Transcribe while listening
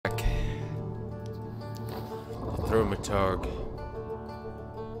Thaumaturge.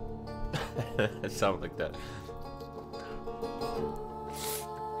 It sounds like that.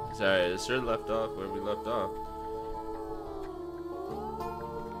 Sorry, this sure left off where we left off.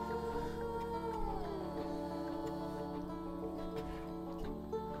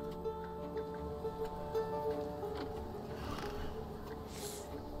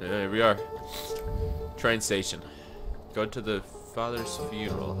 There we are. Train station. Go to the father's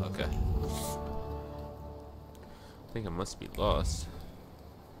funeral. Okay. I think I must be lost.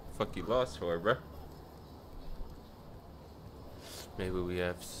 Fuck you lost for, bruh? Maybe we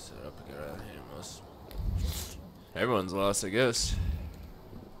have to set up and get around here most. Everyone's lost, I guess.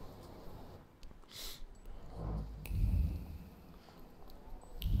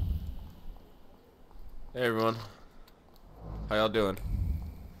 Hey everyone. How y'all doing?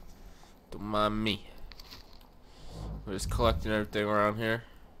 Don't mind me. We're just collecting everything around here.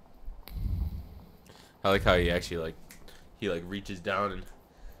 I like how he actually he reaches down and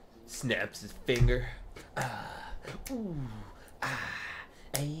snaps his finger. Ooh,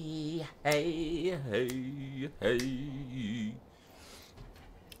 hey, hey, hey, hey.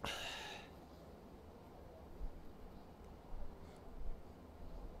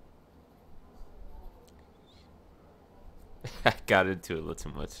 I got into it a little too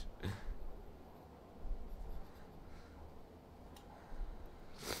much.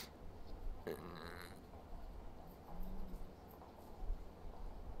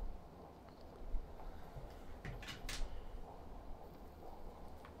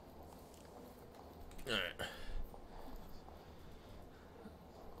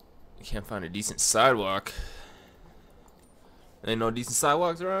 Can't find a decent sidewalk. Ain't no decent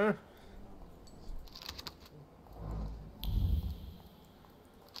sidewalks around here?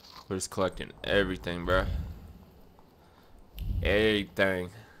 We're just collecting everything, bruh.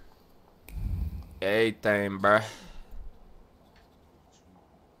 Everything. Everything, bruh.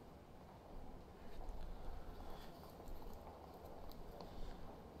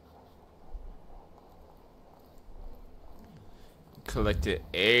 Collected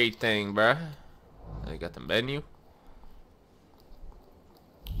everything, bruh. I got the menu.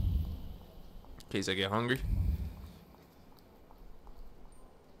 In case I get hungry.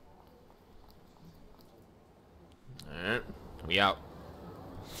 Alright, we out.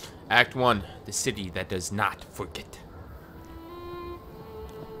 Act 1, the city that does not forget.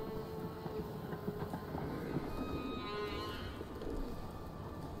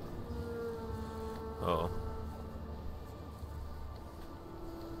 Uh-oh.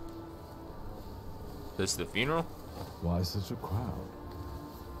 This is the funeral? Why such a crowd?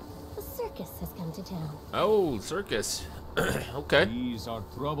 The circus has come to town. Oh, circus. Okay. These are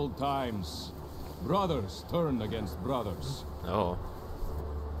troubled times. Brothers turn against brothers. Oh.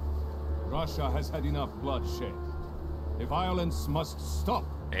 Russia has had enough bloodshed. The violence must stop.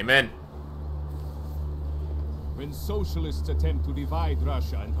 Amen. When socialists attempt to divide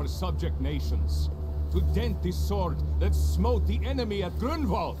Russia and her subject nations, to dent the sword that smote the enemy at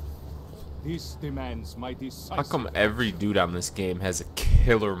Grunwald, this demands my decisive. How come every dude on this game has a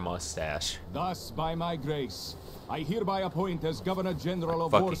killer mustache? Thus, by my grace, I hereby appoint as Governor General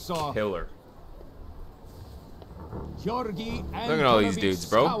of Fucking Warsaw, killer. Georgi and Look at all these dudes,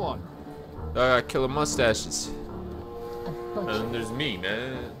 bro. They got killer mustaches. And then there's me,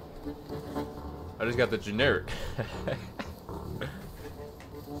 man. I just got the generic.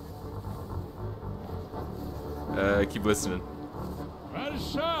 Keep listening.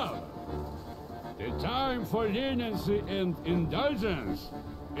 Warsaw! The time for leniency and indulgence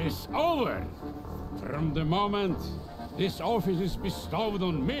is over. From the moment this office is bestowed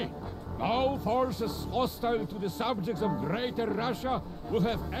on me, no forces hostile to the subjects of Greater Russia will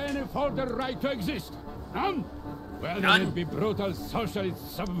have any further right to exist. None. Whether it be brutal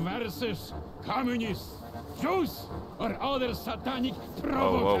socialist subversives, communists, Jews, or other satanic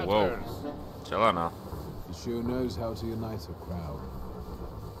provocateurs. Chill out now. He sure knows how to unite a crowd.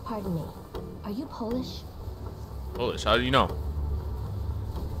 Pardon me. Are you Polish? Polish? How do you know?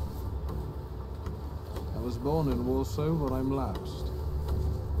 I was born in Warsaw, but I'm lapsed.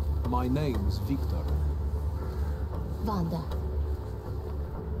 My name's Victor. Wanda.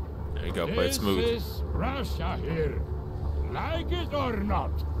 There you go, play it smooth. This is Russia here. Like it or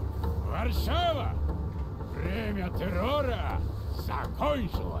not. Warszawa. Время террора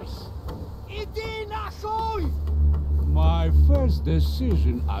закончилось. Иди нахуй! My first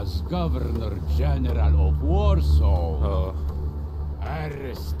decision as Governor General of Warsaw.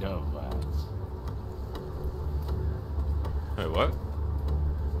 Arrestować. Wait, what?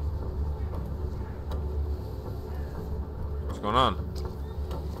 What's going on?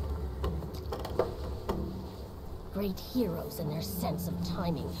 great heroes in their sense of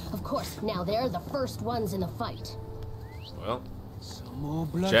timing. Of course, now they're the first ones in the fight. Well, Samo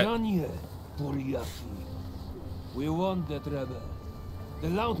bladanie, Poliaki. We want that rebel. The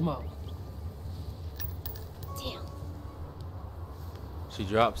Loudmouth. Damn. she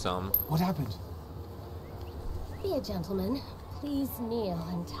dropped some. What happened? Be a gentleman. Please kneel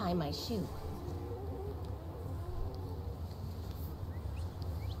and tie my shoe.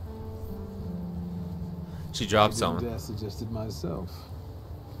 She dropped I some. didn't dare suggest it myself.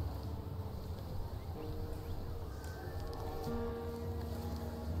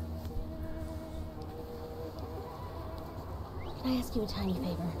 Can I ask you a tiny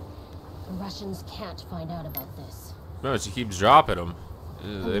favor? The Russians can't find out about this. No, she keeps dropping them.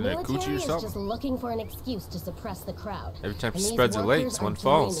 Is The it in a coochie military or is something? just looking for an excuse to suppress the crowd. Every time she And these spreads her workers legs, are one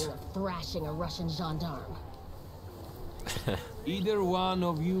falls. dreaming of thrashing a Russian gendarme. Either one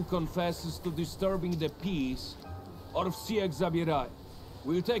of you confesses to disturbing the peace, or всех забирай.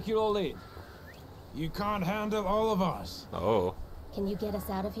 We'll take you all in. You can't handle all of us. Oh. Can you get us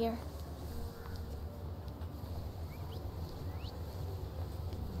out of here?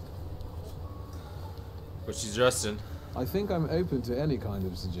 What she's dressed in. I think I'm open to any kind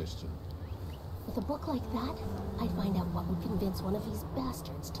of suggestion. With a book like that, I'd find out what would convince one of these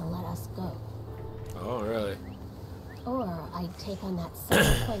bastards to let us go. Oh, really? Or I'd take on that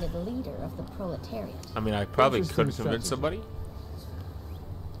self-appointed leader of the proletariat. I mean, I probably Interesting could convince somebody.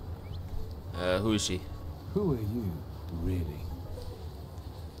 Who is she? Who are you, really?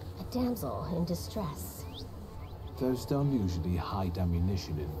 A damsel in distress. Those don't usually hide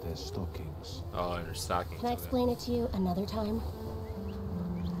ammunition in their stockings. Oh, in her stockings. Can I okay. explain it to you another time?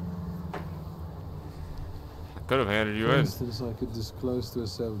 I could have handed you For in. instance, I could disclose to a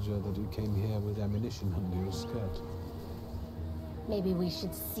soldier that you came here with ammunition under your skirt. Maybe we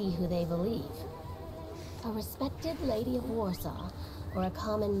should see who they believe. A respected lady of Warsaw, or a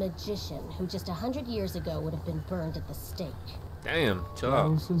common magician who just 100 years ago would have been burned at the stake. Damn, chill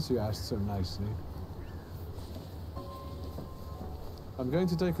Well, out. since you asked so nicely. I'm going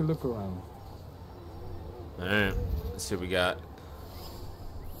to take a look around. Alright, let's see what we got.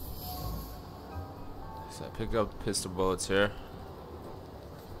 So I pick up pistol bullets here.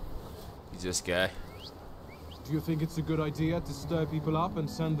 He's this guy. Do you think it's a good idea to stir people up and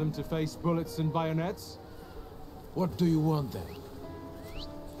send them to face bullets and bayonets? What do you want then?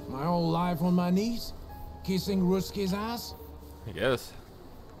 My whole life on my knees? Kissing Ruski's ass? I guess.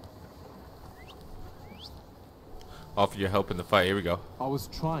 Offer your help in the fight. Here we go. I was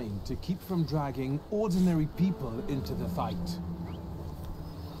trying to keep from dragging ordinary people into the fight.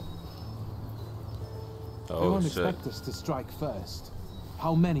 They Oh won't shit. expect us to strike first.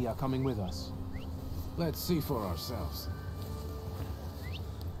 How many are coming with us? Let's see for ourselves.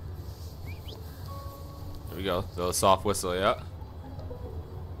 Here we go. The soft whistle, yeah.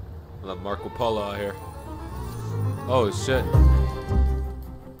 I love Marco Polo out here. Oh shit.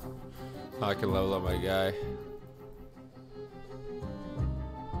 I can level up my guy.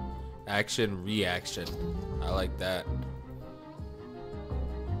 Action, reaction. I like that.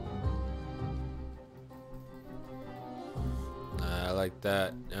 I like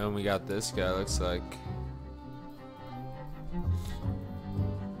that. And we got this guy, looks like.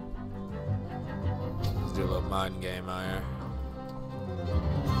 Let's do a little mind game out here.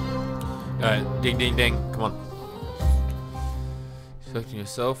 Alright, ding ding ding. Come on. Selecting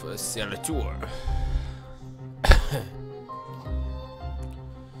yourself a senator.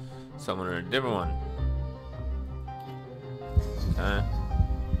 Someone or a different one. Okay.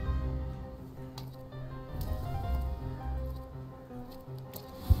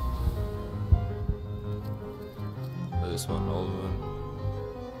 This one, old one.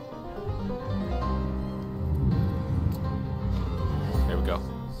 There we go.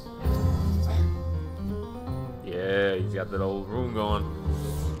 Yeah, he's got that old room going.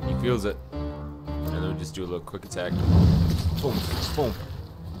 He feels it. And then we just do a little quick attack. Boom, boom.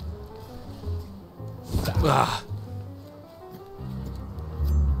 Ah.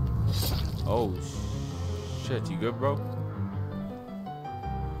 Oh shit, you good, bro?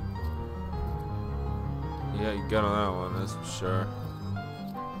 Yeah, you got on that one, that's for sure.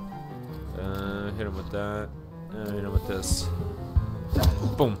 Hit him with that. Hit him with this.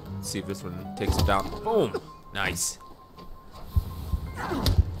 Boom. Let's see if this one takes him down. Boom. Nice.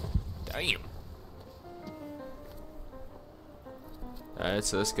 Damn. Alright,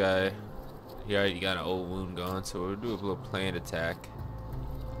 so this guy, he already got an old wound going, so we'll do a little planned attack.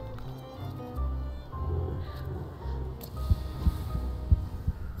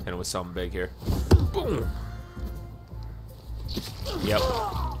 Hit him with something big here. Boom. Yep.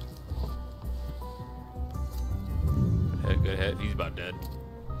 good hit. He's about dead.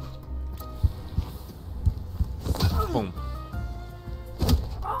 Boom.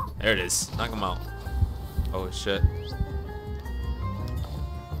 There it is. Knock him out. Oh shit.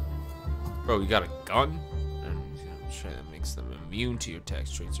 Bro, you got a gun? That makes them immune to your attack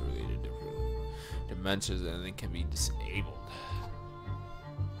traits or related to different dimensions, and they can be disabled.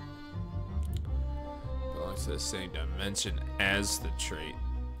 Belongs to the same dimension as the trait.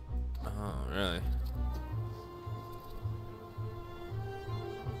 Oh, really?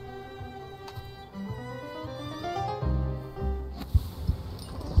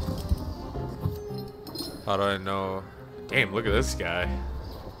 How do I know? Damn, look at this guy.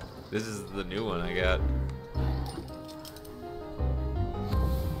 This is the new one I got.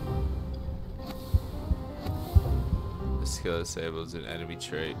 This skill disables an enemy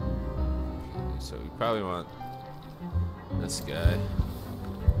trait. So we probably want this guy.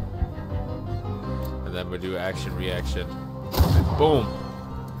 And then we'll do action, reaction. And boom!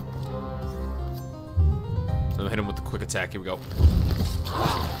 So hit him with the quick attack. Here we go.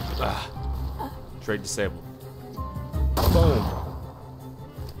 Trait disabled. Boom!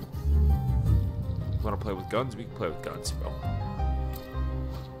 Want to play with guns? We can play with guns, bro.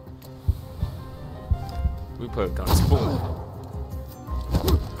 We play with guns. Boom!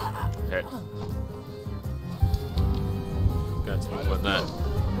 Hit. Guns more than that.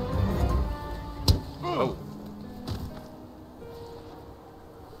 Oh.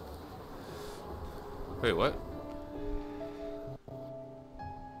 Wait, what?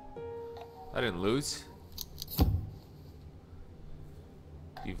 I didn't lose.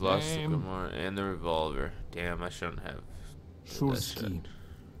 You've lost the Grimoire and the revolver. Damn, I shouldn't have. Shulski.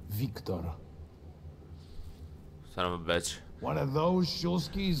 Victor. Son of a bitch. One of those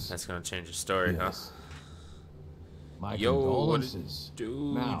Shulskis? That's gonna change the story, Yes. My Yo, what condolences.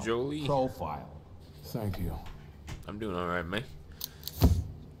 do, Now, Jolie? profile. Thank you. I'm doing alright, mate.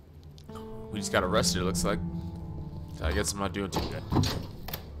 We just got arrested, it looks like. So I guess I'm not doing too good.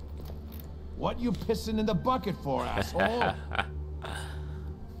 What you pissing in the bucket for, asshole?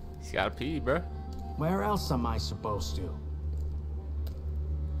 He's gotta pee, bro. Where else am I supposed to?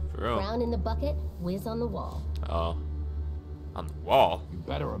 For real. Brown in the bucket, whiz on the wall. Oh. On the wall? You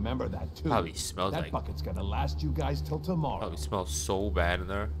better remember that, too. Probably smells that like... bucket's gonna last you guys till tomorrow. Probably smells so bad in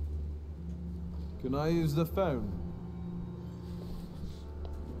there. Can I use the phone?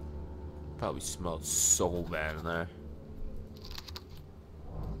 Probably smells so bad in there.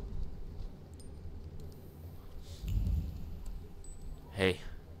 Hey.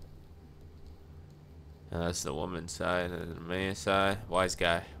 And that's the woman's side and the man's side. Wise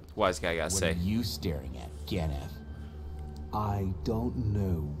guy. Wise guy gotta say. What are you staring at, Kenneth? I don't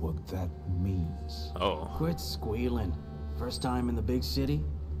know what that means. Oh. Quit squealing. First time in the big city?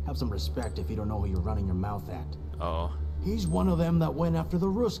 Have some respect if you don't know who you're running your mouth at. Oh. He's one of them that went after the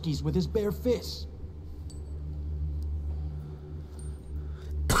Ruskies with his bare fists.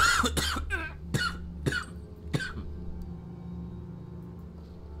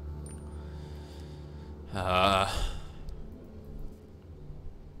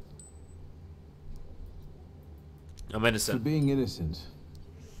 I'm For innocent. being innocent.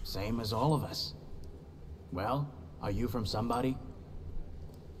 Same as all of us. Well, are you from somebody?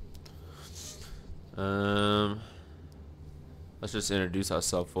 Let's just introduce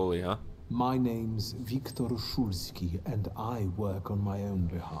ourselves fully, huh? My name's Viktor Shulski, and I work on my own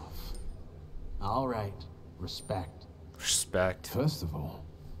behalf. All right. Respect. Respect. First of all,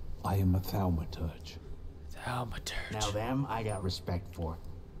 I am a Thaumaturge. Thaumaturge. Now them, I got respect for.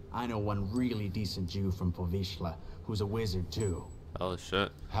 I know one really decent Jew from Povishla, who's a wizard too. Oh shit.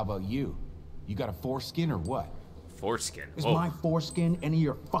 How about you? You got a foreskin or what? Foreskin. Is Whoa. my foreskin any of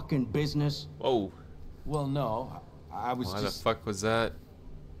your fucking business? Whoa. Well, no. I was Why just... the fuck was that?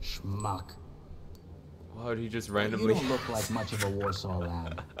 Schmuck. Why would he just You randomly... don't look like much of a Warsaw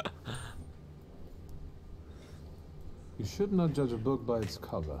lad. You should not judge a book by its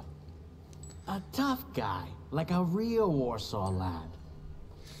cover. A tough guy, like a real Warsaw lad.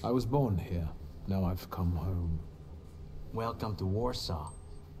 I was born here. Now I've come home. Welcome to Warsaw.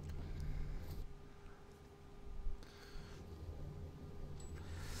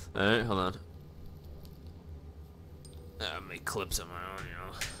 Alright, hold on. I make clips of my own, you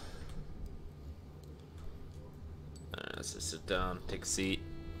know. Alright, let's just sit down, take a seat.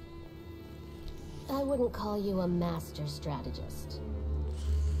 I wouldn't call you a master strategist.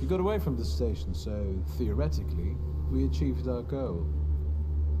 You got away from the station, so theoretically, we achieved our goal.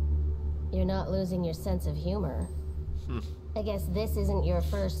 You're not losing your sense of humor. I guess this isn't your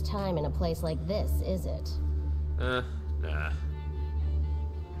first time in a place like this, is it? Nah.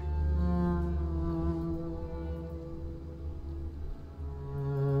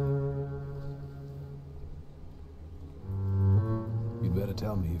 better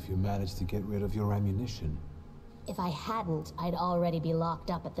tell me if you managed to get rid of your ammunition. If I hadn't, I'd already be locked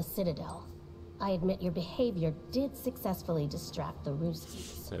up at the Citadel. I admit your behavior did successfully distract the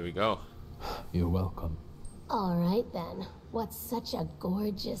Ruskies. There we go. You're welcome. All right then. What's such a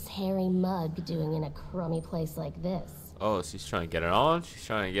gorgeous, hairy mug doing in a crummy place like this? Oh, she's trying to get it on? She's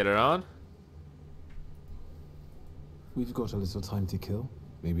trying to get it on? We've got a little time to kill.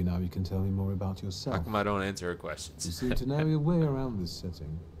 Maybe now you can tell me more about yourself. How come I don't answer her questions? You seem to know your way around this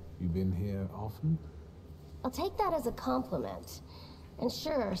setting. You been here often? I'll take that as a compliment. And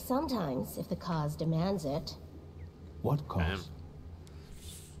sure, sometimes, if the cause demands it. What cause?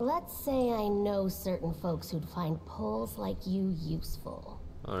 Let's say I know certain folks who'd find pulls like you useful.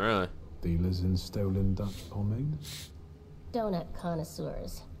 Oh, really? Dealers in stolen Dutch pomade? Donut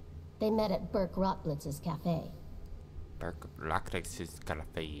connoisseurs. They met at Burke Rotblitz's cafe. Burke Rotblitz's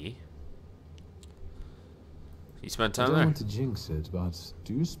cafe. You spent I time don't there? want to jinx it, but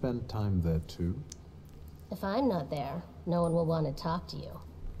do you spend time there too? If I'm not there, no one will want to talk to you.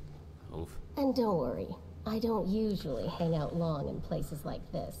 Oof. And don't worry, I don't usually hang out long in places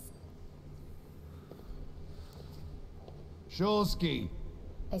like this. Shulsky!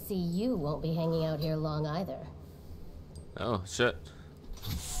 I see you won't be hanging out here long either. Oh, shit.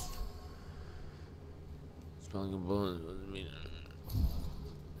 Smelling of bullets doesn't mean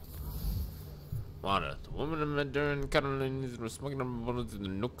Wanda, the woman I met during cuddling was smoking up bullets in the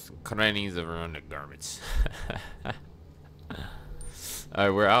nooks and crannies of her undergarments.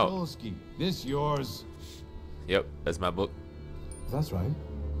 Alright, we're out. Shulsky, this yours? Yep, that's my book. That's right.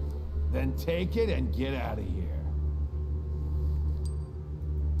 Then take it and get out of here.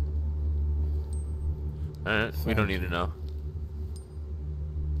 Alright, we don't need to know.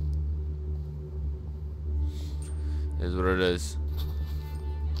 Here's what it is.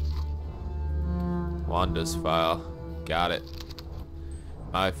 Wanda's file. Got it.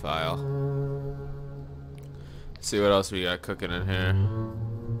 My file. Let's see what else we got cooking in here.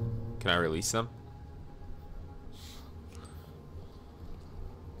 Can I release them?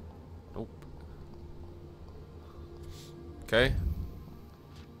 Nope. Okay.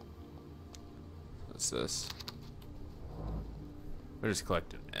 What's this? We're just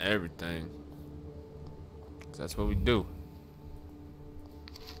collecting everything. 'Cause that's what we do.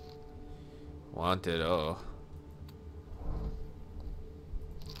 Wanted, oh.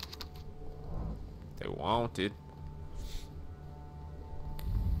 They wanted.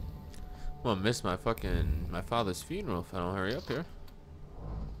 I'm gonna miss my father's funeral if I don't hurry up here.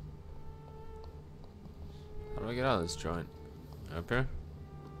 How do I get out of this joint? Up here?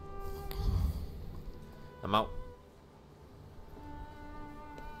 I'm out.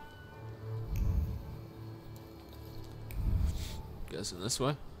 Guessing this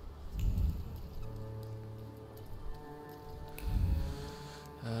way.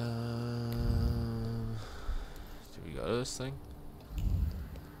 Do we go to this thing?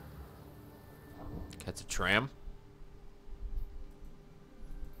 Catch a tram.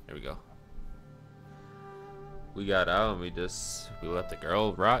 There we go. We got out and we let the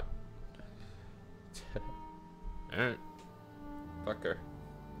girl rot. Alright. Fuck her.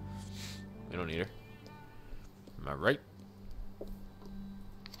 We don't need her. Am I right?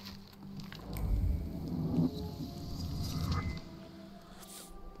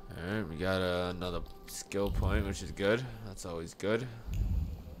 Alright, we got another skill point, which is good. That's always good.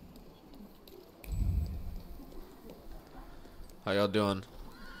 How y'all doing?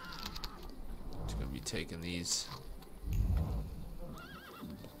 Just gonna be taking these.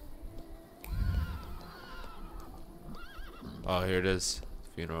 Oh, here it is.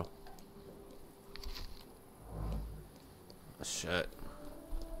 Funeral. Oh, shit.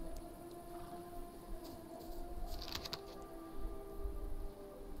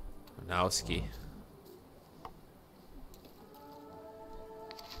 Nowski.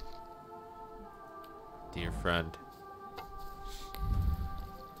 Dear friend.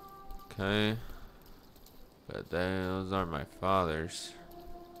 Okay. But those aren't my father's.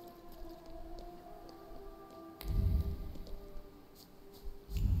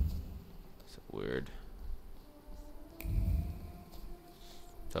 It's weird.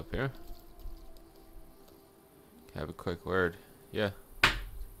 It's up here. Can I have a quick word? Yeah.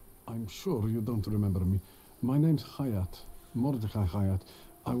 I'm sure you don't remember me. My name's Hayat, Mordecai Hayat.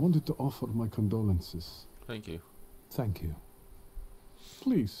 I wanted to offer my condolences. Thank you. Thank you.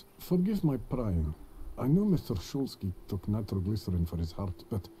 Please, forgive my prying. I know Mr. Shulsky took nitroglycerin for his heart,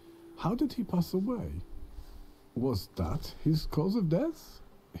 but how did he pass away? Was that his cause of death?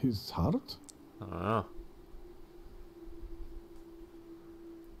 His heart? I don't know.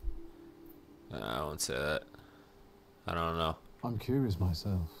 I won't say that. I don't know. I'm curious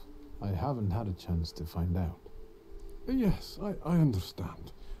myself. I haven't had a chance to find out. Yes, I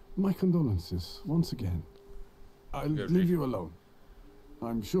understand. My condolences, once again. I'll Good leave day. you alone.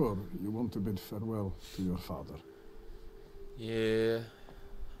 I'm sure you want to bid farewell to your father. Yeah.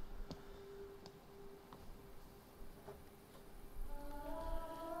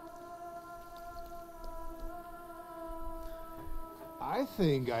 I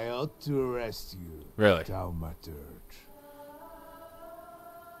think I ought to arrest you. Really? Thaumaturge.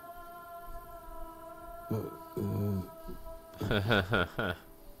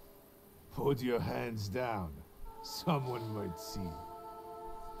 Put your hands down. Someone might see.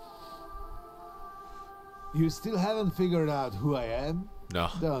 You still haven't figured out who I am? No.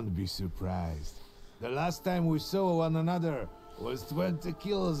 Don't be surprised. The last time we saw one another was 20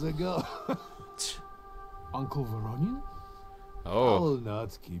 kilos ago. Uncle Veronian? I Oh. will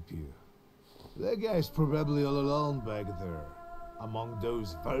not keep you. The guy's probably all alone back there, among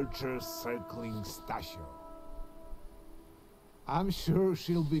those vultures circling Stasio. I'm sure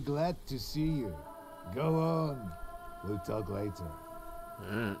she'll be glad to see you. Go on. We'll talk later.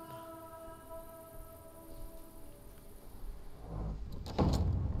 Mm.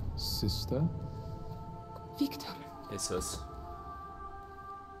 Sister? Victor, It's us.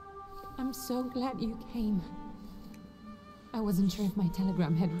 I'm so glad you came. I wasn't sure if my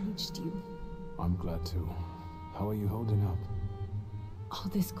telegram had reached you. I'm glad too. How are you holding up? All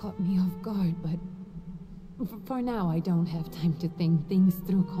this caught me off guard, but for now I don't have time to think things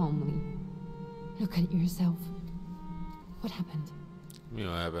through calmly. Look at yourself. What happened? You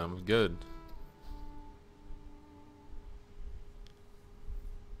know what happened? I'm good.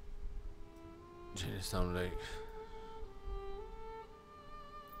 Jamestown Lake.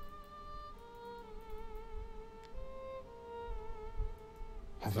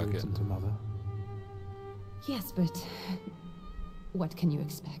 Have Fuck you it. written to Mother? Yes, but what can you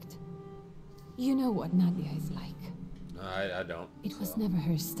expect? You know what Nadia is like. No, I don't. It was so. never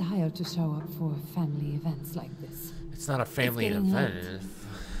her style to show up for family events like this. It's not a family getting event. late.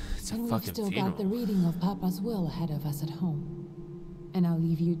 It's a And we've fucking still funeral. got the reading of Papa's will ahead of us at home. And I'll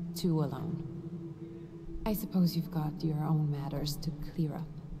leave you two alone. I suppose you've got your own matters to clear up.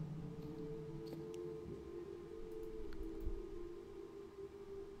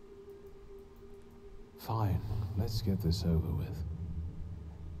 Fine, let's get this over with.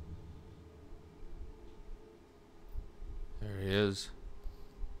 There he is.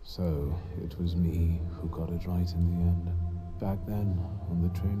 So, it was me who got it right in the end. Back then, on the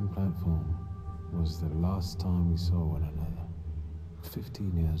train platform, was the last time we saw one another.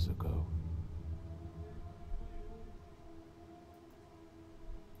 15 years ago.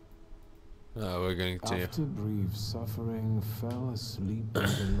 We're going to continue. After brief suffering, fell asleep in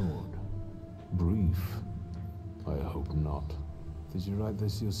the Lord. Brief? I hope not. Did you write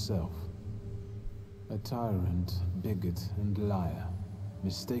this yourself? A tyrant, bigot, and liar,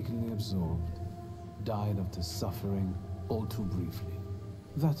 mistakenly absorbed, died after suffering all too briefly.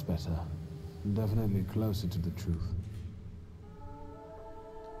 That's better. Definitely closer to the truth.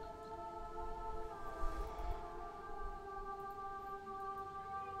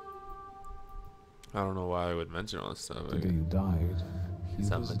 I don't know why I would mention all this stuff. The day you died, you Does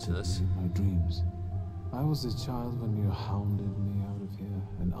that mention visited this? me in my dreams. I was a child when you hounded me out of here,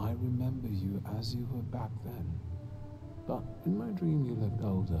 and I remember you as you were back then. But in my dream you looked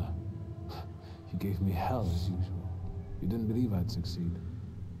older. You gave me hell as usual. You didn't believe I'd succeed.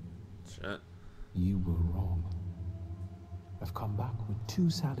 Shit. You were wrong. I've come back with 2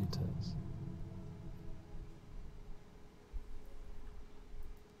 saluters.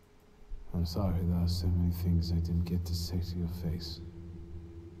 I'm sorry there are so many things I didn't get to say to your face.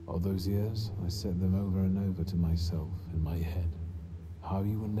 All those years, I said them over and over to myself in my head. How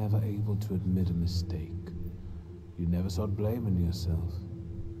you were never able to admit a mistake. You never sought blame in yourself.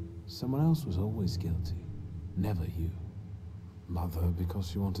 Someone else was always guilty, never you. Mother because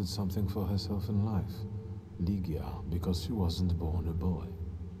she wanted something for herself in life. Ligia because she wasn't born a boy.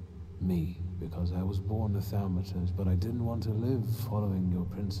 Me because I was born a Thaumaturge, but I didn't want to live following your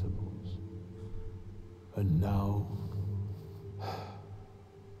principles. And now...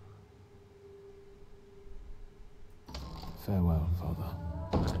 Farewell,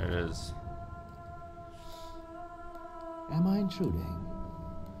 Father. There it is. Am I intruding?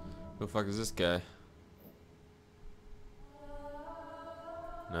 Who the fuck is this guy?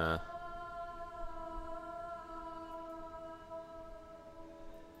 Nah.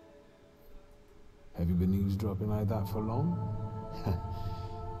 Have you been eavesdropping like that for long?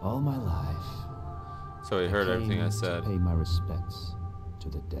 All my life. So he heard everything I came said. To pay my respects to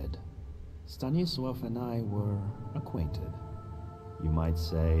the dead. Stanisław and I were acquainted. You might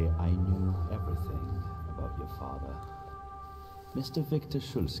say I knew everything about your father. Mr. Victor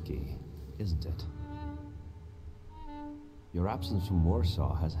Shulsky, isn't it? Your absence from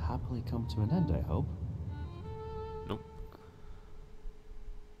Warsaw has happily come to an end, I hope. Nope.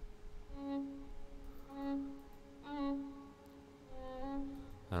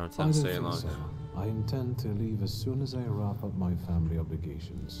 I don't intend to stay long. So. I intend to leave as soon as I wrap up my family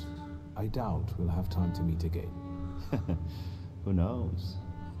obligations. I doubt we'll have time to meet again. Who knows?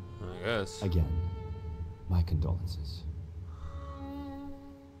 I guess. Again, my condolences.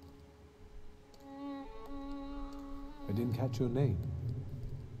 I didn't catch your name.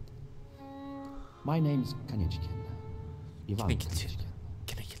 My name's Kanichkin. Ivan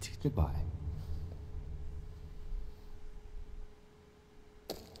Kanichkin. Goodbye.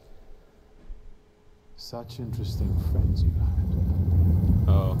 Such interesting friends you had.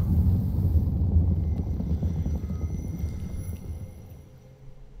 Oh.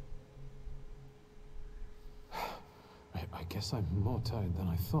 I guess I'm more tired than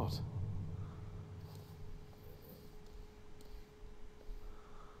I thought.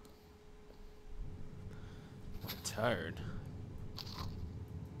 Tired.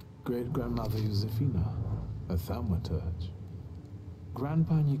 Great-grandmother Josefina, a Thaumaturge.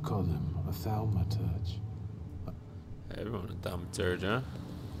 Grandpa Nikodem, a Thaumaturge. Everyone a Thaumaturge, huh?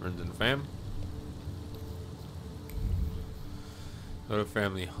 Runs in the fam. Little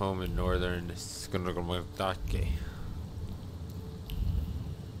family home in northern Skundrugumdake.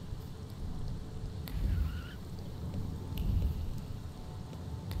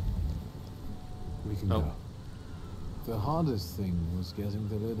 We can go. The hardest thing was getting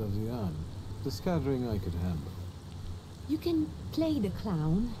the lid of the urn. The scattering I could handle. You can play the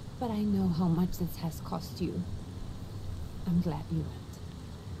clown, but I know how much this has cost you. I'm glad you went.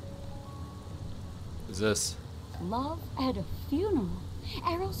 What's this? Love at a funeral.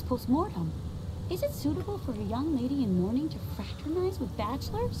 Eros postmortem. Is it suitable for a young lady in mourning to fraternize with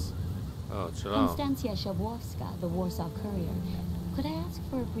bachelors? Oh, chill out. Konstancja Szabłowska, the Warsaw Courier. Could I ask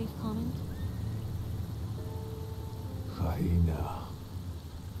for a brief comment? Hyena.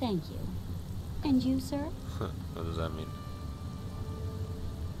 Thank you. And you, sir? What does that mean?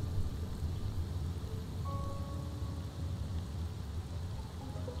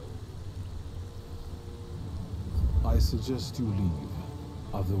 I suggest you leave.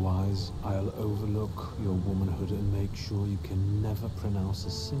 Otherwise, I'll overlook your womanhood and make sure you can never pronounce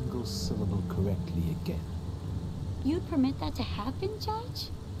a single syllable correctly again. You'd permit that to happen, Judge?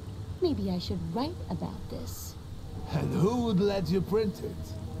 Maybe I should write about this. And who would let you print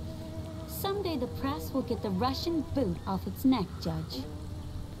it? Someday the press will get the Russian boot off its neck, Judge.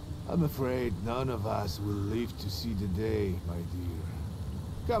 I'm afraid none of us will live to see the day, my dear.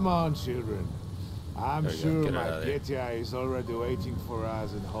 Come on, children. I'm sure my Petya is already waiting for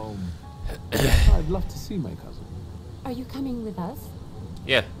us at home. I'd love to see my cousin. Are you coming with us?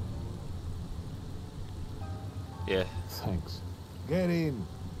 Yeah. Yeah. Thanks. Get in.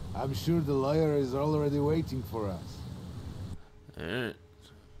 I'm sure the lawyer is already waiting for us. Alright.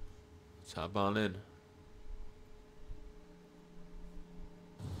 Let's hop on in.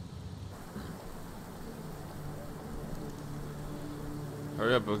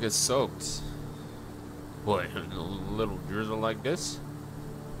 Hurry up, we'll get soaked. Boy, a little drizzle like this?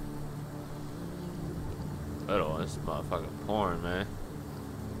 Little, this motherfucking pouring, man.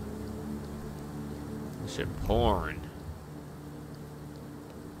 This shit pouring.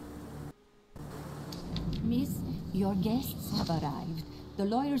 Miss, your guests have arrived. The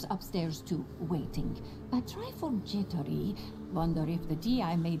lawyer's upstairs too, waiting. A trifle jittery. Wonder if the tea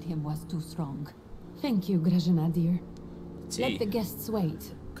I made him was too strong. Thank you, Grażyna dear. Tea? Let the guests wait.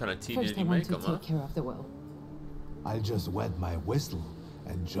 What kind of tea First, did I you want make to them, huh? take care of the will. I'll just wet my whistle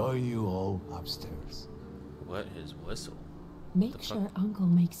and join you all upstairs. Wet his whistle? Make sure Uncle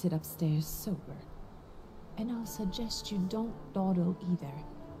makes it upstairs sober. And I'll suggest you don't dawdle either.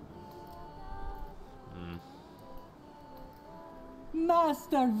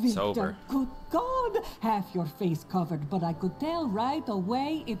 Master Victor, Sober. good God! Half your face covered, but I could tell right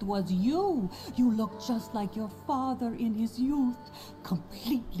away it was you. You look just like your father in his youth.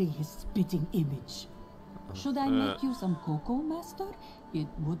 Completely his spitting image. Should I make you some cocoa, Master? It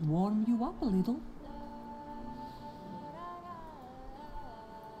would warm you up a little.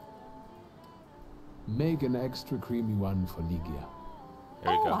 Make an extra creamy one for Ligia.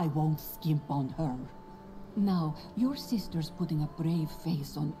 Oh, I won't skimp on her. Now, your sister's putting a brave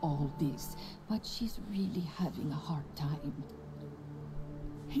face on all this, but she's really having a hard time.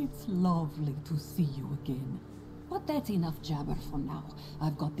 It's lovely to see you again. But that's enough jabber for now.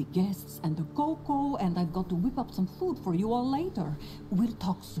 I've got the guests and the cocoa, and I've got to whip up some food for you all later. We'll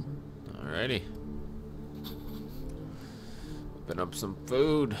talk soon. Alrighty. Whipping up some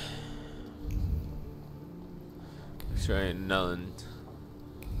food. Sure ain't nothing.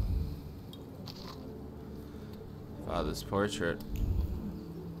 Father's portrait.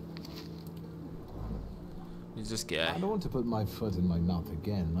 Who's this guy? I don't want to put my foot in my mouth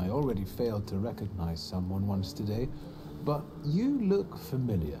again. I already failed to recognize someone once today, but you look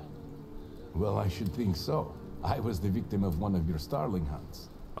familiar. Well, I should think so. I was the victim of one of your starling hunts.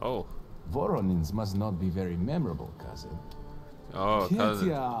 Oh. Voronins must not be very memorable, cousin. Oh, cousin.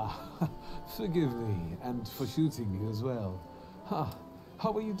 Yeah. Forgive me, and for shooting you as well.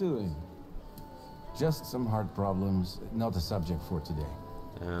 How are you doing? Just some heart problems, not a subject for today.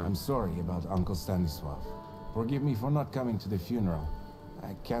 I'm sorry about Uncle Stanislav. Forgive me for not coming to the funeral.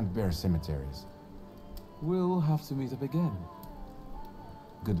 I can't bear cemeteries. We'll have to meet up again.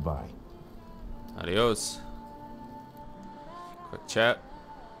 Goodbye. Adios. Quick chat.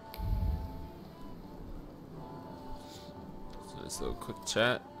 So this little quick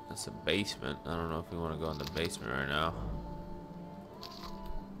chat. That's a basement. I don't know if we want to go in the basement right now.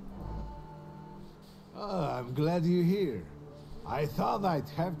 Oh, I'm glad you're here. I thought I'd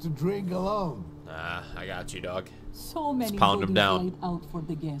have to drink alone. Nah, I got you, dog. So many pound him down. laid out for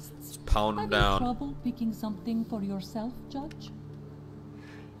the guests. Just pound him down. Have you trouble picking something for yourself, Judge?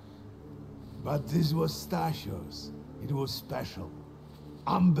 But this was Stashio's. It was special.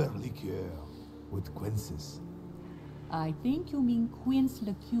 Amber liqueur with quinces. I think you mean quince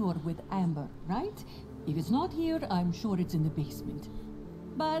liqueur with amber, right? If it's not here, I'm sure it's in the basement.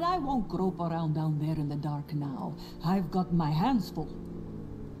 But I won't grope around down there in the dark now. I've got my hands full.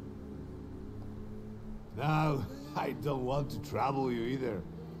 Now, I don't want to trouble you either.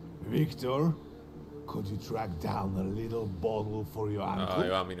 Victor, could you track down a little bottle for your uncle? Oh,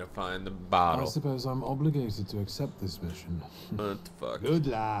 you want me to find the bottle? I suppose I'm obligated to accept this mission. What the fuck? Good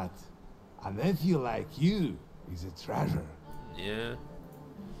lad. A nephew like you is a treasure. Yeah.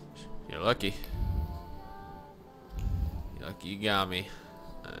 You're lucky. You're lucky you got me.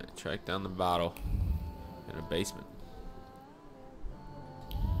 Track down the bottle in a basement.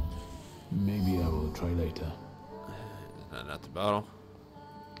 Maybe I will try later. Is that not the bottle?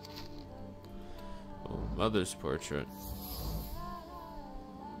 Oh, mother's portrait.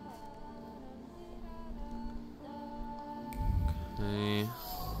 Okay.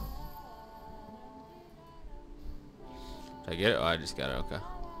 Did I get it? Oh, I just got it. Okay.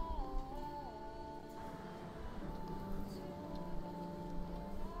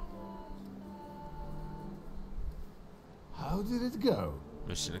 How did it go?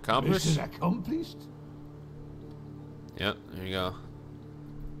 Mission accomplished. Mission accomplished? Yep, there you go.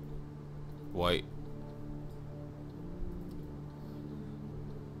 White.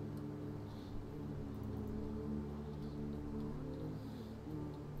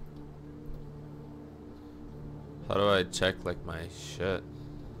 How do I check like my shit?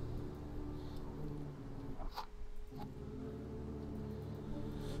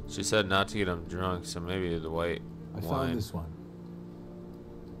 She said not to get him drunk, so maybe the white wine. Found this one.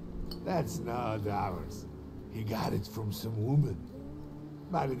 That's not ours. He got it from some woman.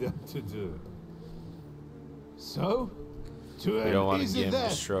 Married up to do. So, to we don't want to easy get him death,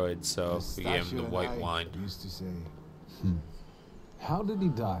 destroyed, so we gave him the white and I wine. Used to say, How did he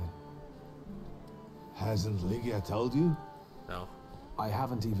die? Hasn't Lygia told you? No. I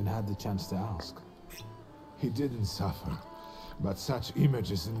haven't even had the chance to ask. He didn't suffer, but such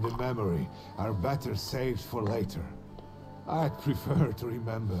images in the memory are better saved for later. I'd prefer to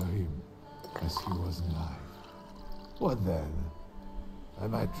remember him as he was alive. What then?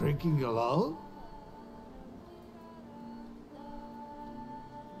 Am I drinking alone?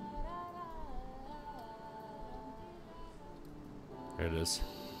 Here it is.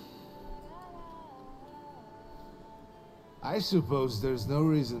 I suppose there's no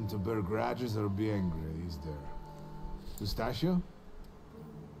reason to bear grudges or be angry, is there? Pistachio?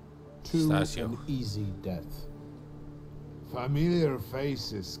 To an easy death. Familiar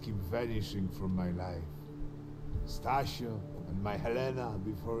faces keep vanishing from my life. Stashio and my Helena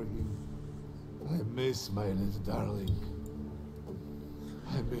before him. I miss my little darling.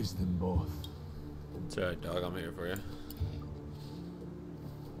 I miss them both. It's alright, dog. I'm here for you.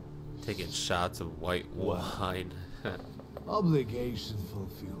 Taking shots of white wine. Obligation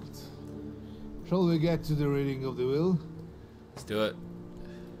fulfilled. Shall we get to the reading of the will? Let's do it.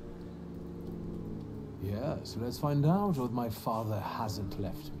 Yeah, so let's find out what my father hasn't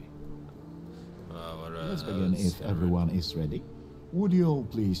left me. Let's begin if everyone is ready. Would you all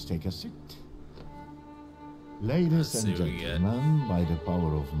please take a seat? Ladies and gentlemen, by the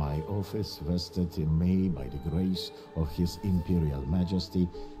power of my office vested in me by the grace of His Imperial Majesty,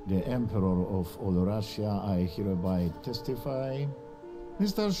 the Emperor of all Russia, I hereby testify.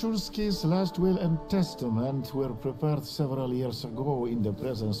 Mr. Shulski's last will and testament were prepared several years ago in the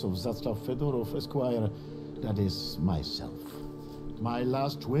presence of Zaslav Fedorov, Esquire, that is, myself. My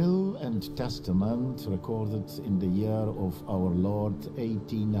last will and testament recorded in the year of our Lord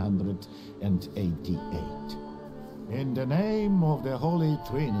 1888. In the name of the Holy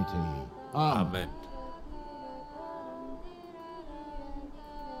Trinity. Amen.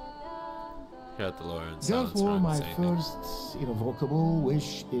 Therefore, my first irrevocable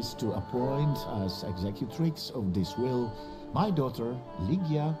wish is to appoint as executrix of this will my daughter,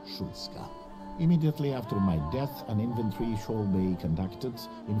 Ligia Szulska. Immediately after my death, an inventory shall be conducted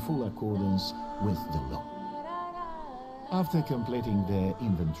in full accordance with the law. After completing the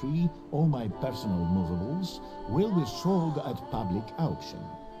inventory, all my personal movables will be sold at public auction.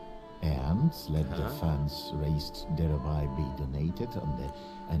 And let the funds raised thereby be donated on the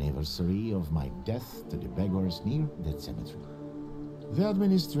anniversary of my death to the beggars near the cemetery. The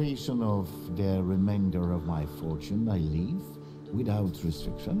administration of the remainder of my fortune I leave, without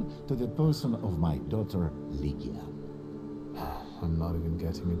restriction, to the person of my daughter, Ligia. I'm not even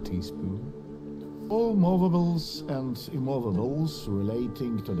getting a teaspoon. All movables and immovables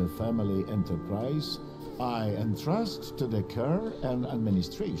relating to the family enterprise I entrust to the care and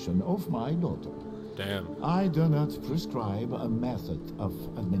administration of my daughter. Damn. I do not prescribe a method of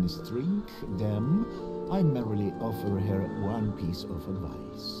administering them. I merely offer her one piece of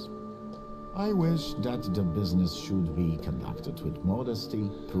advice. I wish that the business should be conducted with modesty,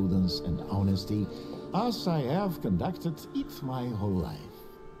 prudence, and honesty, as I have conducted it my whole life.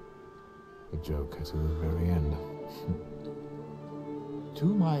 A joke to the very end. To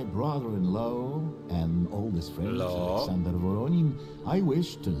my brother-in-law and oldest friend, Alexander Voronin, I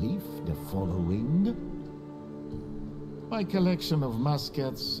wish to leave the following: my collection of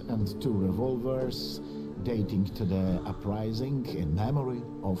muskets and 2 revolvers, dating to the uprising in memory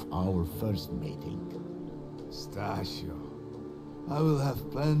of our first meeting. Stasio, I will have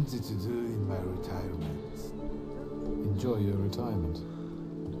plenty to do in my retirement. Enjoy your retirement.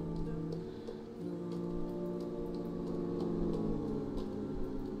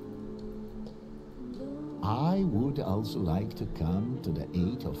 I would also like to come to the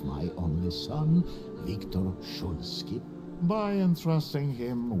aid of my only son, Viktor Szulski, by entrusting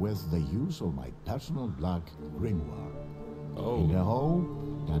him with the use of my personal black grimoire. In the hope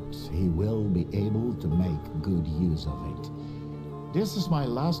that he will be able to make good use of it. This is my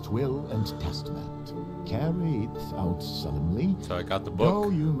last will and testament. Carry it out solemnly. So I got the book. Though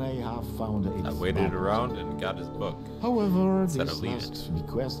you may have found it. I waited around and got his book. However, this last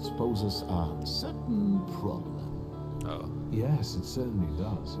bequest poses a certain problem. Oh. Yes, it certainly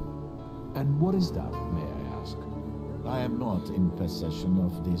does. And what is that, may I ask? I am not in possession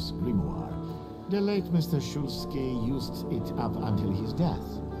of this grimoire. The late Mr. Szulski used it up until his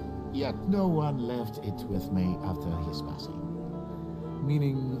death. Yet no one left it with me after his passing.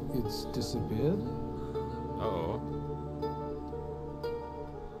 Meaning it's disappeared? Uh-oh.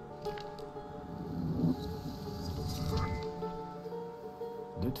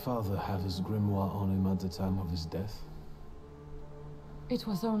 Did Father have his grimoire on him at the time of his death? It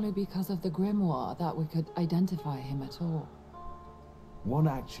was only because of the grimoire that we could identify him at all. What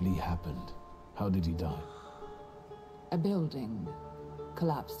actually happened? How did he die? A building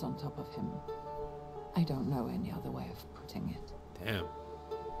collapsed on top of him. I don't know any other way of putting it. Damn.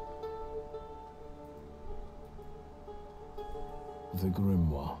 The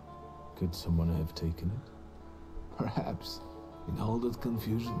grimoire. Could someone have taken it? Perhaps. In all that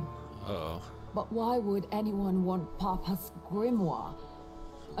confusion. Uh-oh. But why would anyone want Papa's grimoire?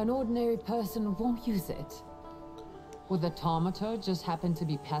 An ordinary person won't use it. Would the Thaumaturge just happen to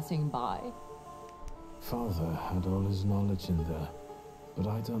be passing by? Father had all his knowledge in there, but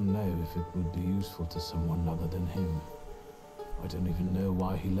I don't know if it would be useful to someone other than him. I don't even know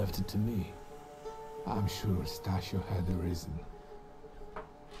why he left it to me. I'm sure Stasio had a reason.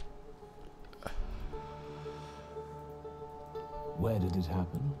 Where did it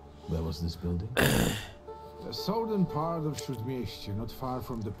happen? Where was this building? The southern part of Śródmieście, not far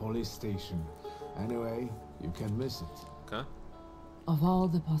from the police station. Anyway, you can miss it. Okay. Of all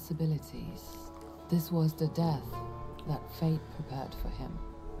the possibilities, this was the death that fate prepared for him.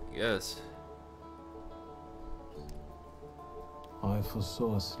 Yes. I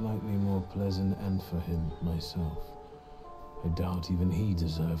foresaw a slightly more pleasant end for him myself. I doubt even he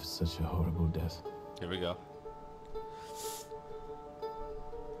deserved such a horrible death. Here we go.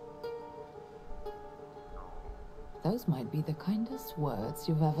 Those might be the kindest words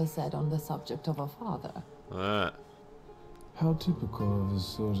you've ever said on the subject of a father. How typical of a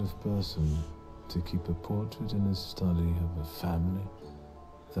sort of person to keep a portrait in his study of a family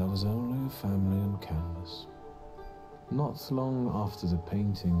that was only a family on canvas. Not long after the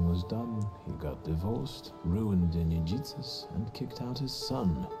painting was done, he got divorced, ruined in Egyptus, and kicked out his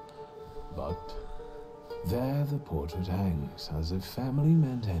son. But there the portrait hangs, as if family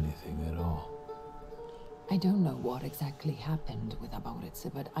meant anything at all. I don't know what exactly happened with Aboritse,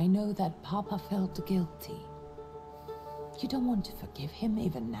 but I know that Papa felt guilty. You don't want to forgive him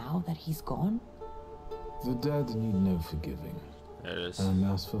even now that he's gone? The dead need no forgiving. There it is. And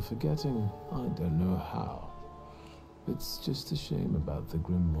as for forgetting, I don't know how. It's just a shame about the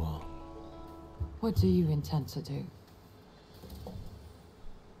grimoire. What do you intend to do?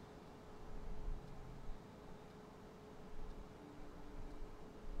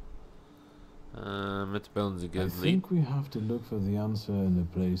 It's a good I lead. think we have to look for the answer in the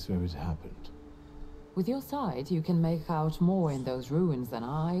place where it happened. With your sight, you can make out more in those ruins than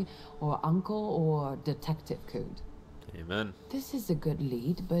I, or Uncle, or Detective could. Amen. This is a good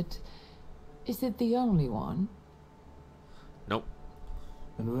lead, but is it the only one? Nope.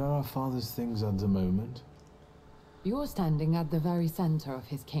 And where are Father's things at the moment? You're standing at the very center of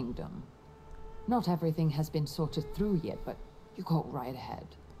his kingdom. Not everything has been sorted through yet, but you go right ahead.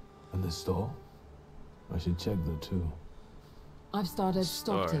 And the store? I should check that too. I've started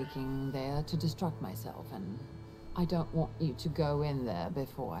stock-taking there to distract myself, and I don't want you to go in there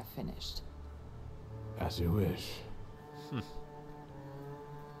before I've finished. As you wish.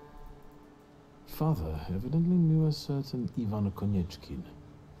 Father evidently knew a certain Ivan Konieczkin.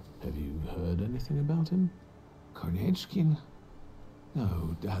 Have you heard anything about him? Konieczkin?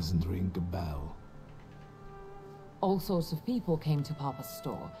 No, doesn't ring a bell. All sorts of people came to Papa's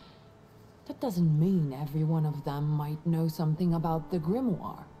store. That doesn't mean every one of them might know something about the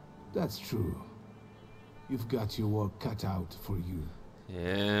grimoire. That's true. You've got your work cut out for you.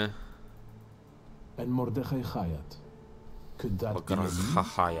 Yeah. And Mordechai Chayat. Could that be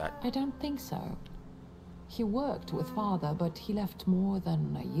I don't think so. He worked with Father, but he left more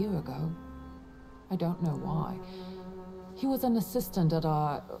than a year ago. I don't know why. He was an assistant at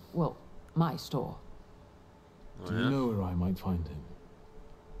our, well, my store. Do you know where I might find him?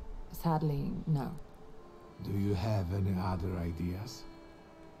 Sadly, no. Do you have any other ideas?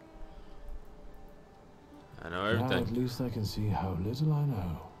 I know everything. Now at least I can see how little I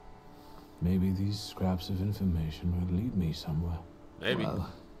know. Maybe these scraps of information will lead me somewhere. Maybe.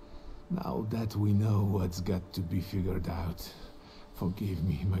 Well, now that we know what's got to be figured out, forgive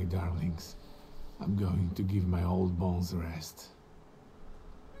me, my darlings. I'm going to give my old bones a rest.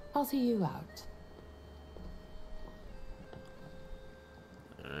 I'll see you out.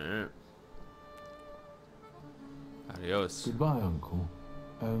 Alright. Adios. Goodbye, Uncle.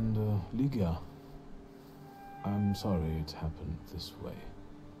 And, Ligia. I'm sorry it happened this way.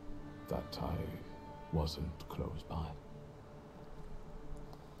 That I wasn't close by.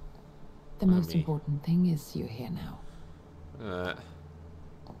 The most important thing is you're here now.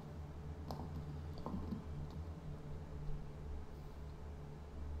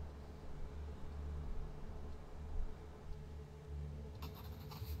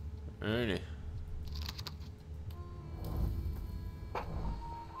 Alrighty.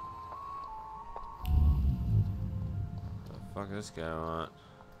 The fuck this guy want?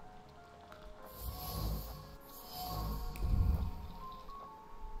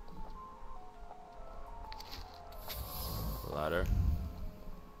 Ladder.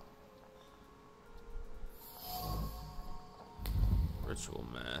 Ritual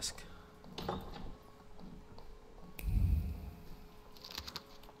mask.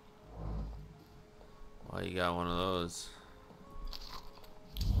 Why you got one of those?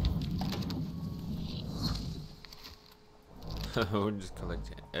 We're just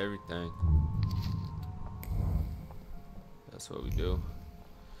collecting everything. That's what we do.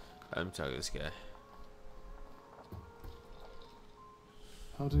 I'm talking to this guy.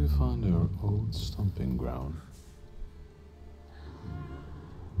 How do you find our old stomping ground?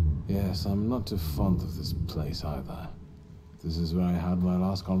 Yes, I'm not too fond of this place either. This is where I had my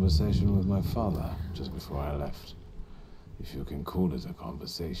last conversation with my father, just before I left. If you can call it a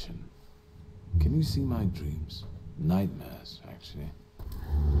conversation. Can you see my dreams? Nightmares, actually.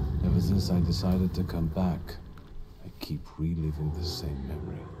 Ever since I decided to come back, I keep reliving the same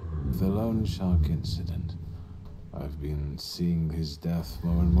memory. The loan shark incident. I've been seeing his death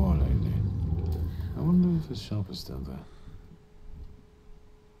more and more lately. I wonder if his shop is still there.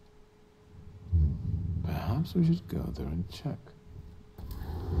 Perhaps we should go there and check.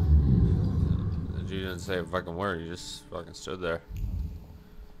 You didn't say a fucking word. You just fucking stood there.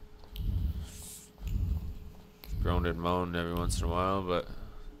 Groaned and moaned every once in a while, but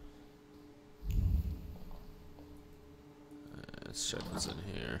let's check what's in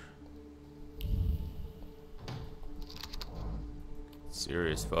here.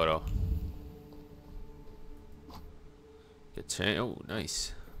 Serious photo. Get change. Oh,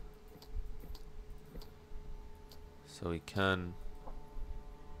 nice. So we can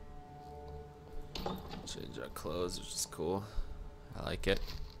change our clothes, which is cool. I like it.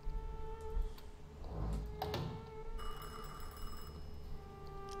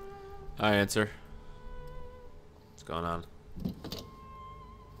 Hi, answer. What's going on?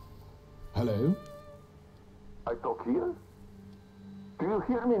 Hello? I talk here? Do you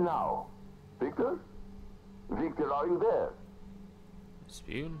hear me now? Victor? Victor, are you there?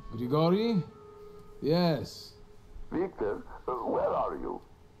 Spoon? Grigori? Yes. Victor, where are you?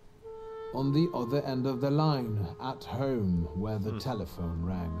 On the other end of the line, at home, where the telephone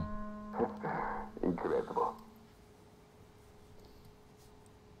rang. Incredible.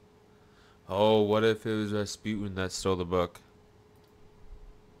 Oh, what if it was Rasputin that stole the book?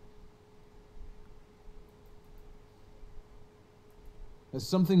 Has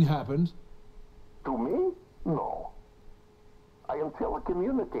something happened? To me? No. I am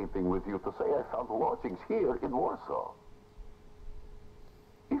telecommunicating with you to say I found lodgings here in Warsaw.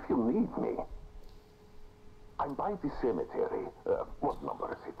 If you need me, I'm by the cemetery. What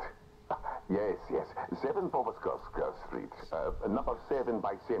number is it? Yes. 7 Powaskowska Street. Number 7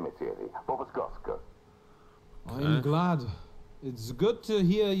 by cemetery. Powaskowska. I am glad. It's good to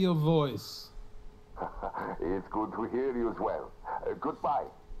hear your voice. It's good to hear you as well. Goodbye.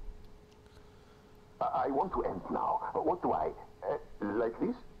 I want to end now. What do I... like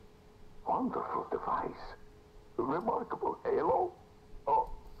this? Wonderful device. Remarkable. Hello? Oh,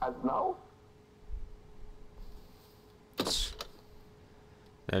 and now?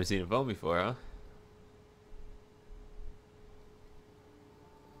 Never seen a phone before, huh?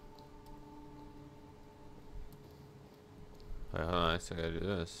 Wait, hold on, I still gotta do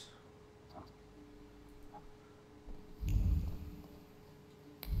this.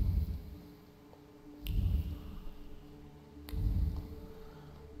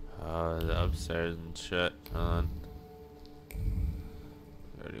 The upstairs and shit. Hold on.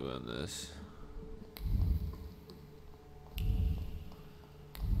 Already won this.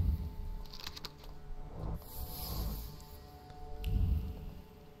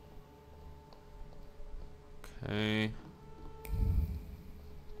 Okay.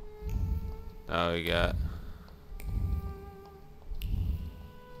 Now we got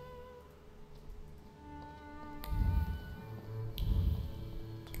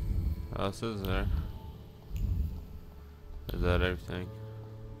what else is there? Is that everything?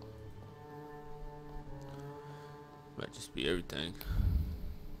 Might just be everything.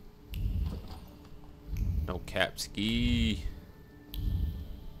 No cap ski.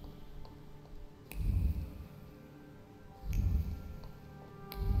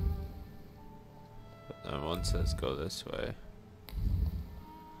 And one says go this way,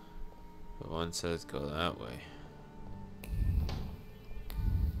 but one says go that way.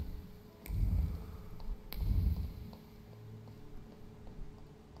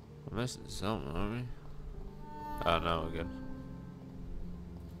 I'm missing something, aren't we? Oh no, we're good.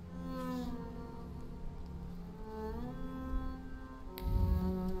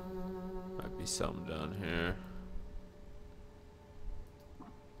 Might be something down here.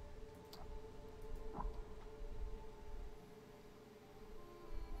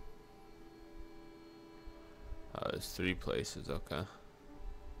 Oh, there's 3 places, okay.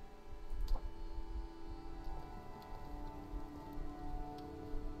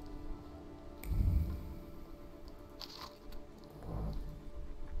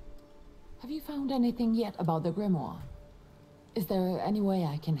 Have you found anything yet about the grimoire? Is there any way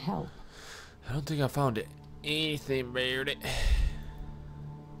I can help? I don't think I found anything about it.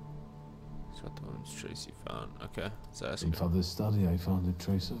 That's what the woman's trace you found. Okay, let's ask In her. Father's study, I found a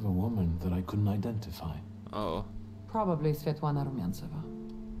trace of a woman that I couldn't identify. Oh. Probably Svetlana Rumyantseva.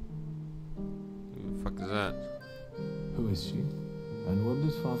 Who the fuck is that? Who is she? And what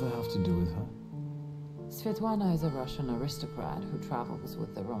does Father have to do with her? Svetlana is a Russian aristocrat who travels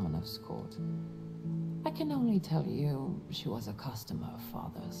with the Romanovs' court. I can only tell you she was a customer of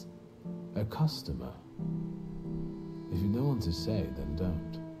Father's. A customer? If you don't want to say, then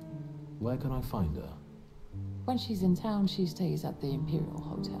don't. Where can I find her? When she's in town, she stays at the Imperial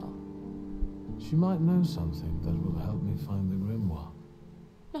Hotel. She might know something that will help me find the grimoire.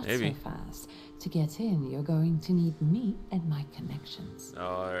 Not Maybe. so fast. To get in, you're going to need me and my connections.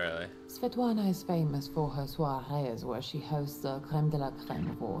 Oh, really? Svetlana is famous for her soirees where she hosts the creme de la creme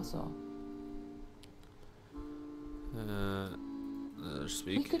of Warsaw.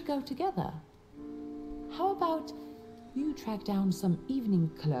 Speak. We could go together. How about you track down some evening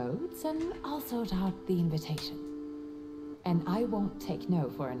clothes and I'll sort out the invitation. And I won't take no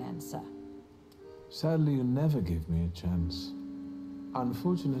for an answer. Sadly, you never give me a chance.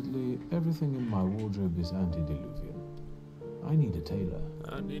 Unfortunately, everything in my wardrobe is antediluvian. I need a tailor.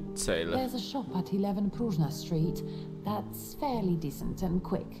 I need a tailor. There's a shop at 11 Prusna Street that's fairly decent and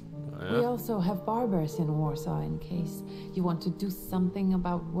quick. Oh, yeah? We also have barbers in Warsaw in case you want to do something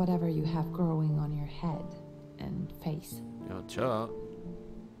about whatever you have growing on your head and face. Yo, chill out.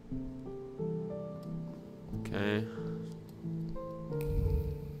 Okay.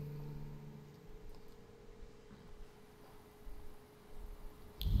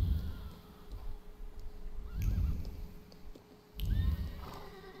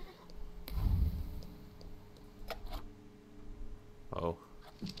 Oh.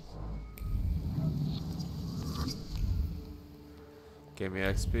 Gave me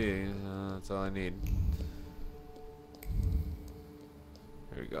XP, that's all I need.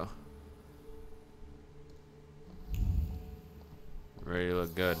 There we go. Ready to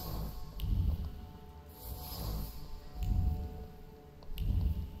look good.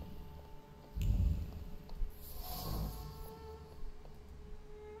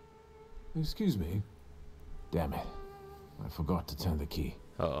 Excuse me. Damn it. I forgot to turn the key.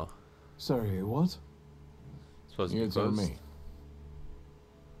 Uh-oh. Sorry, what? Supposed to You be tell closed. me.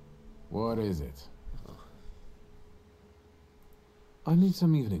 What is it? I need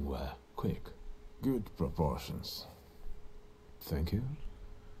some evening wear. Quick. Good proportions. Thank you.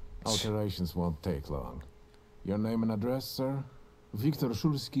 Alterations won't take long. Your name and address, sir? Viktor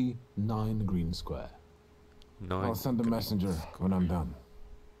Szulski, 9 Green Square. I'll send a messenger when I'm done.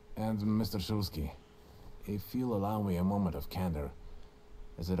 And Mr. Szulski, if you'll allow me a moment of candor,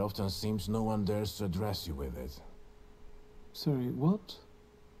 as it often seems no one dares to address you with it. Sorry, what?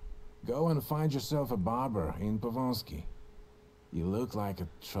 Go and find yourself a barber in Pavonsky. You look like a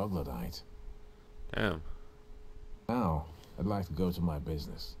troglodyte. Damn. Now, I'd like to go to my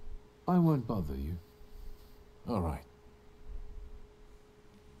business. I won't bother you. All right.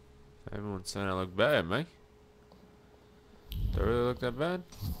 Everyone's saying I look bad, mate. Do I really look that bad?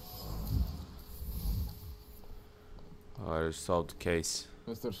 Oh, I just solved the case.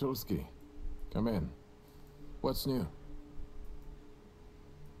 Mr. Szulski, come in. What's new?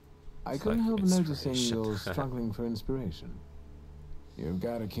 I It's couldn't like help noticing inspiration. you're struggling for inspiration. You've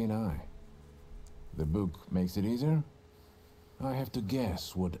got a keen eye. The book makes it easier? I have to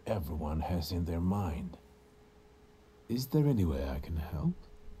guess what everyone has in their mind. Is there any way I can help?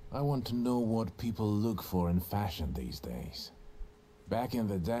 I want to know what people look for in fashion these days. Back in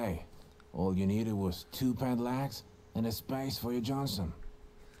the day, all you needed was 2 padlocks and a space for your Johnson.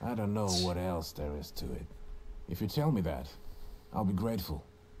 I don't know what else there is to it. If you tell me that, I'll be grateful.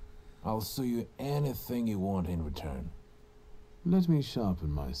 I'll sue you anything you want in return. Let me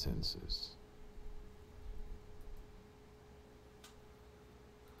sharpen my senses.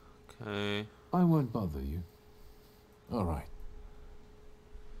 Okay. I won't bother you. All right.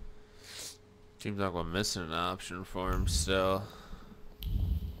 Seems like we're missing an option for him still.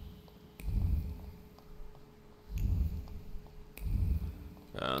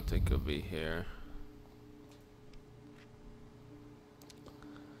 I don't think he'll be here.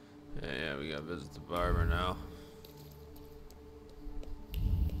 Yeah, we gotta visit the barber now.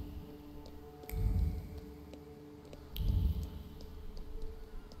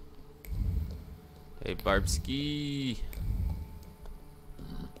 Hey, Barbski.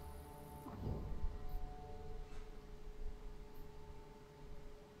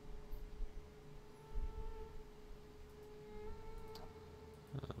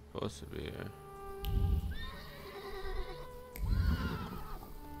 Supposed to be here.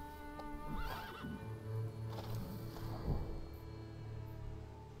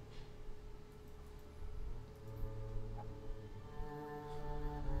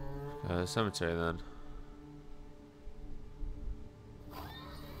 Cemetery then.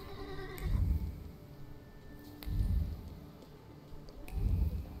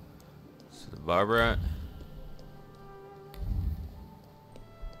 So the barber at?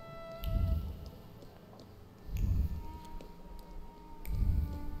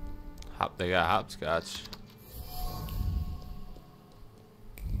 They got hopscotch.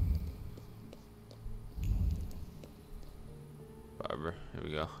 Barber, here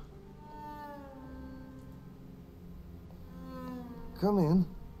we go. Come in.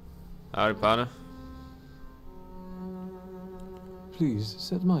 Howdy, partner. Please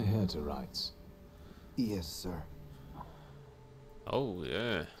set my hair to rights. Yes, sir. Oh,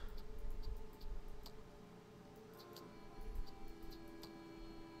 yeah.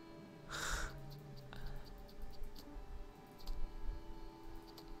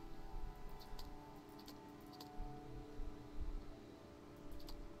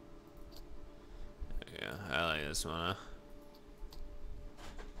 Yeah, I like this one, huh?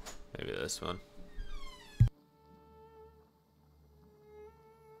 Maybe this one.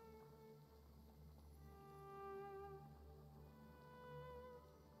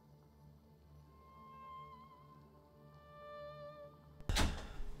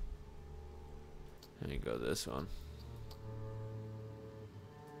 There you go, this one.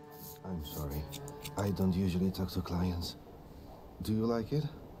 I'm sorry. I don't usually talk to clients. Do you like it?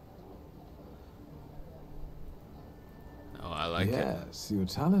 Oh, I like it. Yes, you're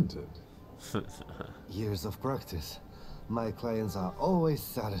talented. Years of practice. My clients are always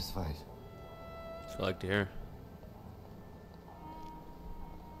satisfied. That's what I like to hear.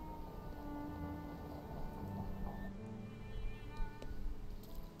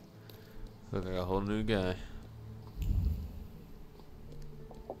 Look like a whole new guy.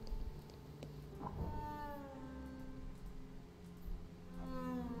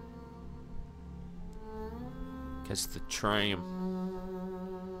 Catch the tram.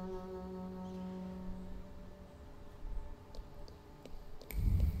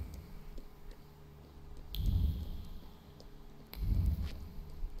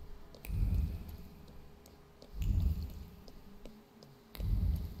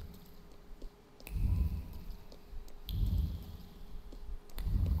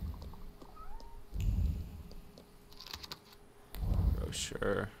 Oh,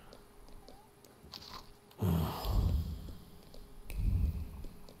 sure.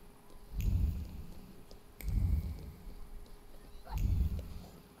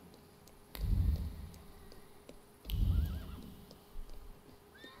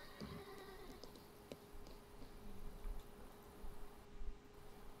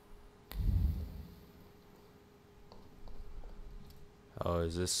 Oh,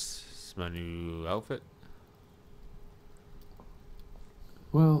 is this my new outfit?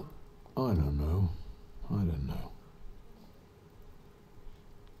 Well, I don't know. I don't know.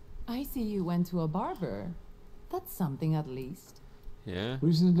 I see you went to a barber. That's something at least. Yeah?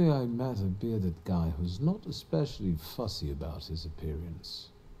 Recently I met a bearded guy who's not especially fussy about his appearance.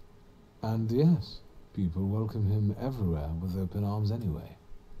 And yes, people welcome him everywhere with open arms anyway.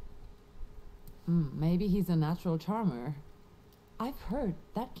 Maybe he's a natural charmer. I've heard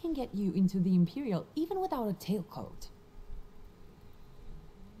that can get you into the Imperial even without a tailcoat.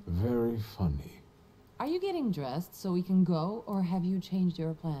 Very funny. Are you getting dressed so we can go, or have you changed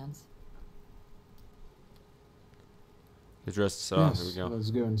your plans? Get dressed, so Yes, here we go. let's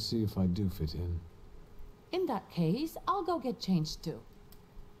go and see if I do fit in. In that case, I'll go get changed too.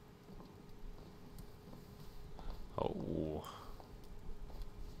 Oh.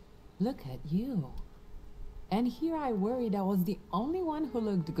 Look at you. And here I worried I was the only one who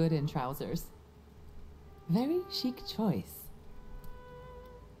looked good in trousers. Very chic choice.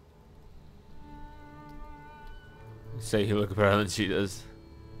 Say you look better than she does.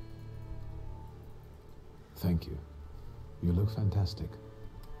 Thank you. You look fantastic.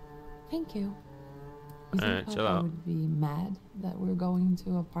 Thank you. You Alright, think chill Papa out. would be mad that we're going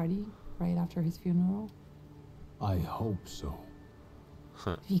to a party right after his funeral? I hope so.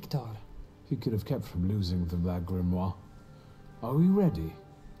 Victor. He could have kept from losing the Black Grimoire. Are we ready?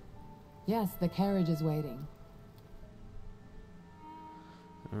 Yes, the carriage is waiting.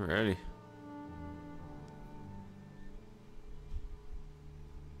 Alrighty.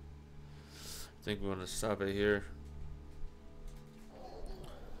 I think we want to stop it here.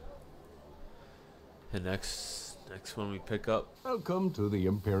 And next one we pick up. Welcome to the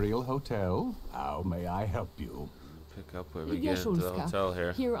Imperial Hotel. How may I help you? Pick up where we get into the hotel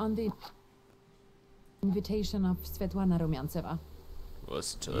here. Here on the invitation of Svetlana Rumyantseva.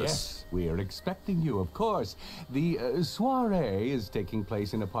 Listen to this. Yes, we are expecting you, of course. The soiree is taking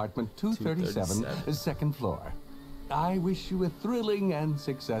place in apartment 237, second floor. I wish you a thrilling and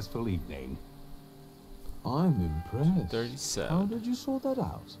successful evening. I'm impressed. 37. How did you sort that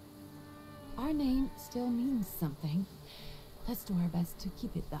out? Our name still means something. Let's do our best to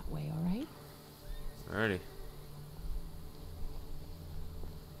keep it that way, all right? Alrighty.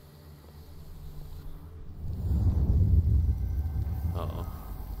 Uh-oh.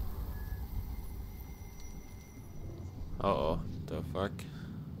 Uh-oh. The fuck?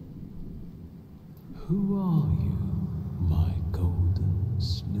 Who are you, my golden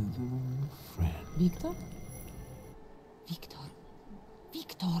Slytherin friend. Victor? Victor.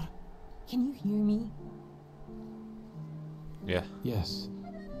 Victor. Can you hear me? Yeah. Yes.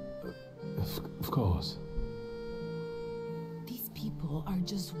 Of course. These people are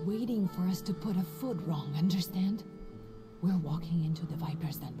just waiting for us to put a foot wrong, understand? We're walking into the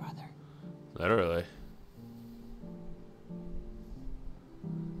Vipers then, brother. Literally.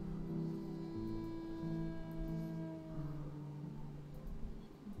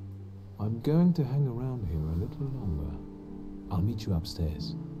 I'm going to hang around here a little longer. I'll meet you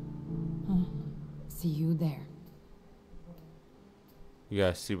upstairs. See you there. You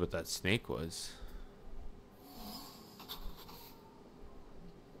gotta see what that snake was.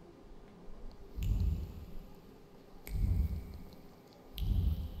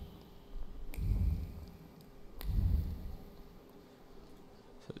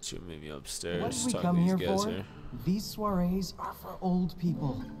 So you meet me upstairs. What did we talk come to here these guys for? here. These soirees are for old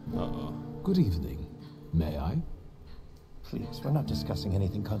people. Uh-oh. Good evening. May I? Please, we're not discussing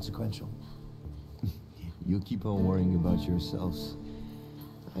anything consequential. You keep on worrying about yourselves.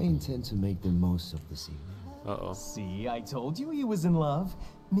 I intend to make the most of this evening. Uh-oh. See, I told you he was in love.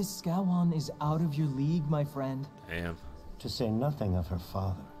 Miss Scowan is out of your league, my friend. Damn. To say nothing of her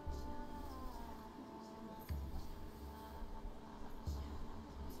father.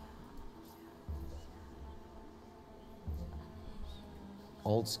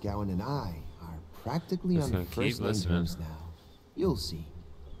 Old Scowan and I are practically Just on gonna keep first name listening. terms now. You'll see.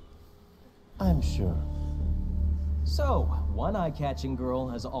 I'm sure. So, one eye-catching girl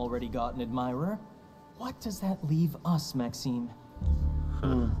has already got an admirer. What does that leave us, Maxime?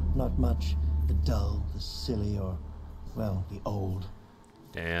 Not much. The dull, the silly, or, well, the old.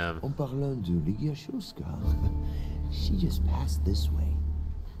 Damn. En parlant de Ligia Shulska, she just passed this way.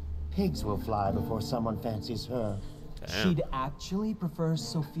 Pigs will fly before someone fancies her. Damn. She'd actually prefer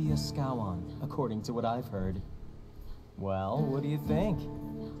Sophia Scowan, according to what I've heard. Well, what do you think?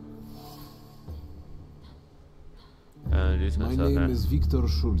 My name is Viktor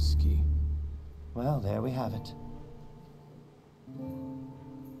Szulski. Well, there we have it.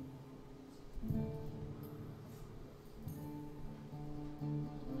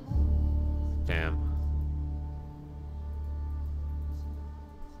 Damn.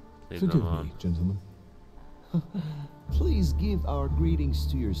 Leave them Forgive alone. me, gentlemen. Please give our greetings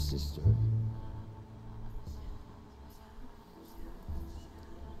to your sister.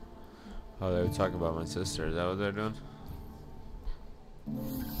 Oh, they were talking about my sister. Is that what they're doing?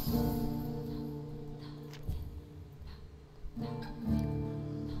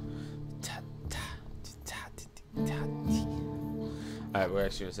 Alright, we're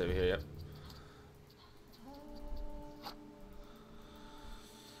actually gonna save it here, yep.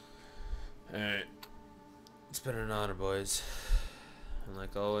 Alright. It's been an honor, boys. And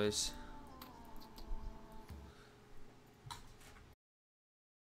like always,